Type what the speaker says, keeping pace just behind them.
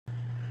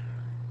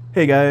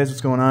Hey guys,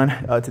 what's going on?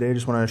 Today I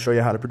just want to show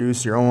you how to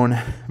produce your own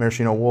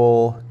Maraschino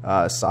wool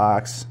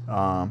socks.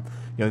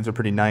 These are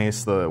pretty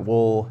nice. The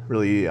wool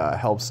really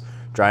helps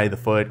dry the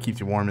foot, keeps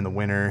you warm in the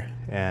winter,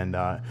 and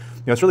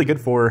it's really good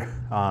for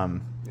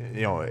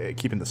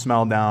keeping the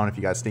smell down if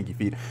you got stinky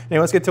feet.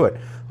 Anyway, let's get to it.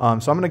 So I'm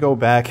going to go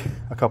back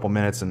a couple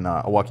minutes and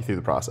I'll walk you through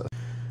the process.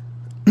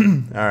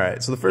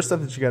 Alright, so the first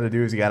step that you got to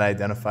do is you got to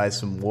identify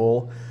some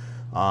wool.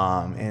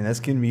 And this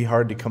can be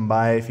hard to come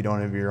by if you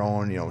don't have your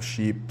own,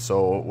 sheep.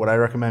 So what I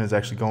recommend is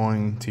actually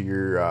going to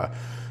your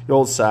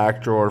old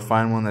sock drawer,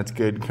 find one that's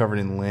good, covered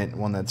in lint,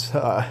 one that's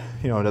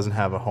doesn't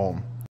have a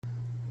home.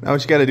 Now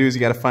what you got to do is you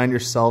got to find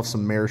yourself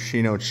some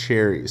maraschino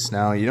cherries.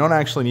 Now you don't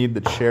actually need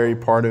the cherry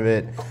part of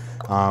it.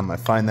 I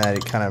find that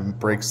it kind of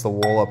breaks the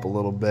wool up a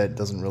little bit.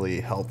 Doesn't really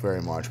help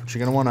very much. But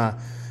you're gonna want to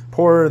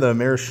pour the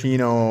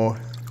maraschino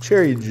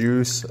cherry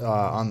juice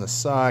on the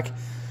sock.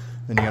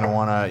 Then you're gonna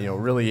want to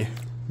really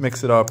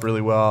mix it up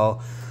really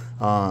well.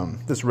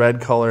 This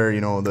red color,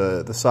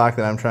 the sock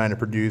that I'm trying to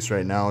produce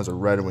right now is a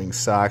Red Wing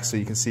sock. So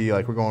you can see,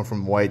 like, we're going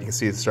from white. You can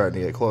see it's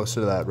starting to get closer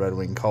to that Red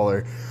Wing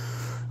color.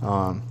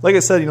 Like I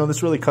said,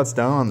 this really cuts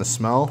down on the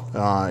smell.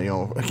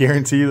 I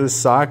guarantee this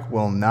sock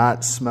will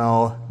not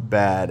smell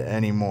bad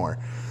anymore.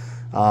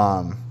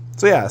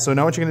 So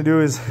now what you're gonna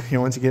do is,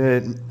 once you get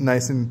it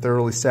nice and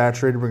thoroughly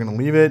saturated, we're gonna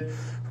leave it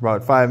for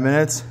about 5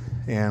 minutes,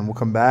 and we'll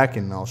come back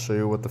and I'll show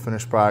you what the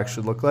finished product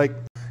should look like.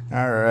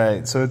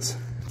 Alright, so it's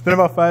been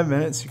about 5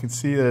 minutes. You can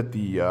see that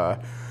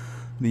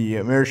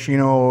the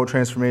maraschino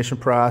transformation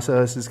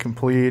process is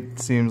complete. It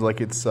seems like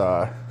it's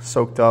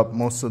soaked up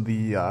most of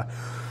the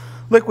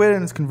liquid,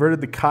 and it's converted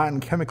the cotton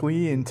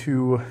chemically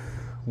into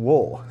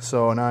wool.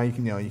 So now you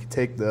can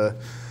take the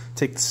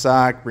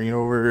sock, bring it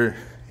over,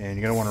 and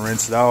you're gonna want to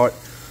rinse it out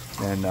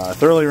and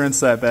thoroughly rinse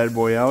that bad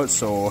boy out.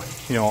 So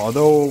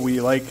although we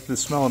like the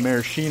smell of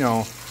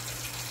maraschino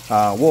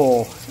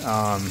wool,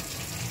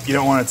 you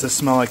don't want it to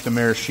smell like the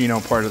maraschino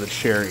part of the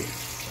cherry.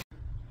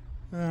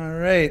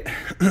 Alright,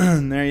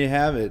 there you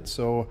have it.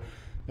 So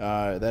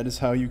that is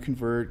how you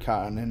convert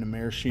cotton into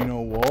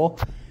maraschino wool.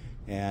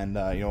 And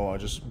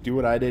just do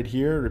what I did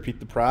here, repeat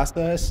the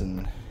process,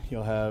 and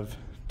you'll have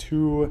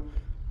 2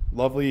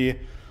 lovely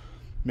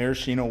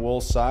maraschino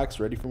wool socks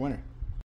ready for winter.